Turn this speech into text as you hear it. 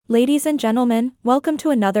Ladies and gentlemen, welcome to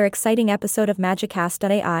another exciting episode of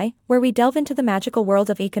Magicast.ai, where we delve into the magical world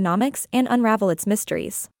of economics and unravel its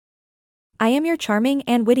mysteries. I am your charming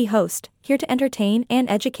and witty host, here to entertain and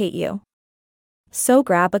educate you. So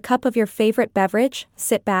grab a cup of your favorite beverage,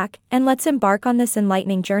 sit back, and let's embark on this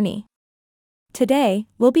enlightening journey. Today,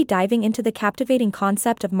 we'll be diving into the captivating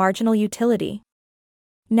concept of marginal utility.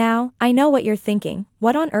 Now, I know what you're thinking: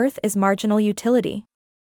 what on earth is marginal utility?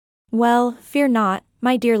 Well, fear not,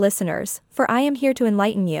 my dear listeners, for I am here to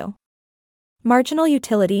enlighten you. Marginal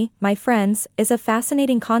utility, my friends, is a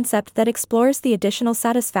fascinating concept that explores the additional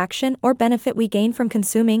satisfaction or benefit we gain from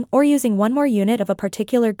consuming or using one more unit of a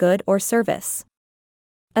particular good or service.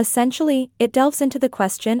 Essentially, it delves into the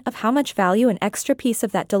question of how much value an extra piece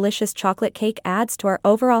of that delicious chocolate cake adds to our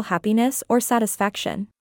overall happiness or satisfaction.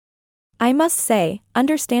 I must say,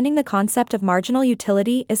 understanding the concept of marginal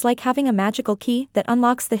utility is like having a magical key that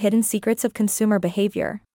unlocks the hidden secrets of consumer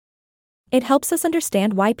behavior. It helps us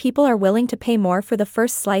understand why people are willing to pay more for the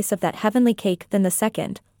first slice of that heavenly cake than the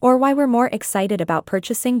second, or why we're more excited about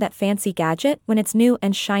purchasing that fancy gadget when it's new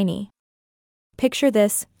and shiny. Picture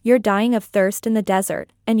this: you're dying of thirst in the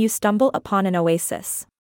desert, and you stumble upon an oasis.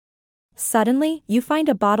 Suddenly, you find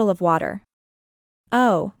a bottle of water.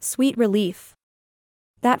 Oh, sweet relief.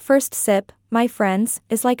 That first sip, my friends,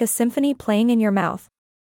 is like a symphony playing in your mouth.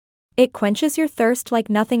 It quenches your thirst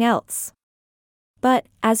like nothing else. But,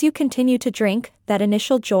 as you continue to drink, that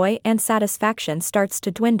initial joy and satisfaction starts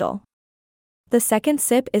to dwindle. The second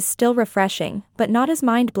sip is still refreshing, but not as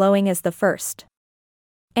mind-blowing as the first.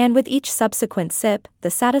 And with each subsequent sip,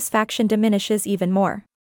 the satisfaction diminishes even more.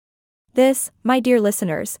 This, my dear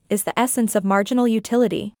listeners, is the essence of marginal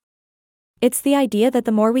utility. It's the idea that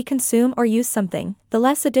the more we consume or use something, the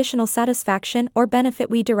less additional satisfaction or benefit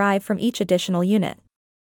we derive from each additional unit.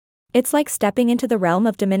 It's like stepping into the realm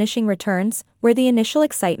of diminishing returns, where the initial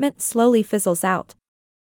excitement slowly fizzles out.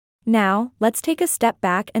 Now, let's take a step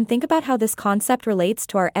back and think about how this concept relates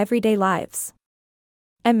to our everyday lives.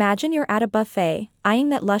 Imagine you're at a buffet, eyeing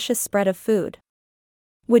that luscious spread of food.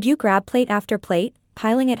 Would you grab plate after plate,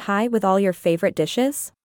 piling it high with all your favorite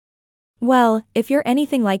dishes? Well, if you're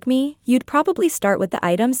anything like me, you'd probably start with the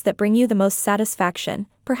items that bring you the most satisfaction,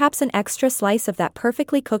 perhaps an extra slice of that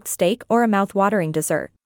perfectly cooked steak or a mouth-watering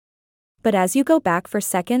dessert. But as you go back for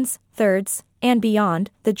seconds, thirds, and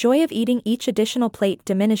beyond, the joy of eating each additional plate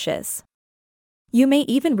diminishes. You may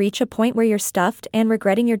even reach a point where you're stuffed and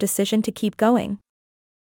regretting your decision to keep going.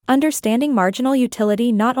 Understanding marginal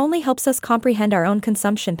utility not only helps us comprehend our own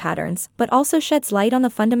consumption patterns, but also sheds light on the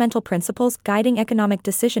fundamental principles guiding economic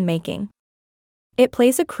decision-making. It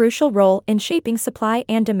plays a crucial role in shaping supply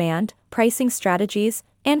and demand, pricing strategies,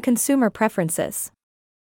 and consumer preferences.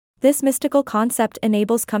 This mystical concept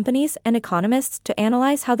enables companies and economists to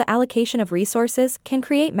analyze how the allocation of resources can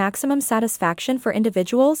create maximum satisfaction for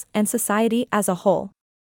individuals and society as a whole.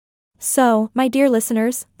 So, my dear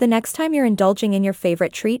listeners, the next time you're indulging in your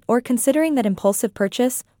favorite treat or considering that impulsive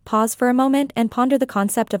purchase, pause for a moment and ponder the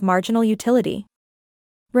concept of marginal utility.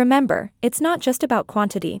 Remember, it's not just about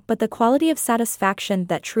quantity but the quality of satisfaction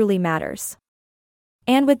that truly matters.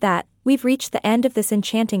 And with that, we've reached the end of this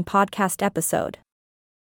enchanting podcast episode.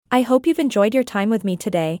 I hope you've enjoyed your time with me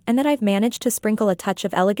today and that I've managed to sprinkle a touch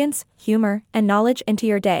of elegance, humor, and knowledge into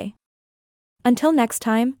your day. Until next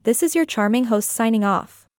time, this is your charming host signing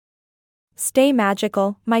off. Stay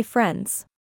magical, my friends.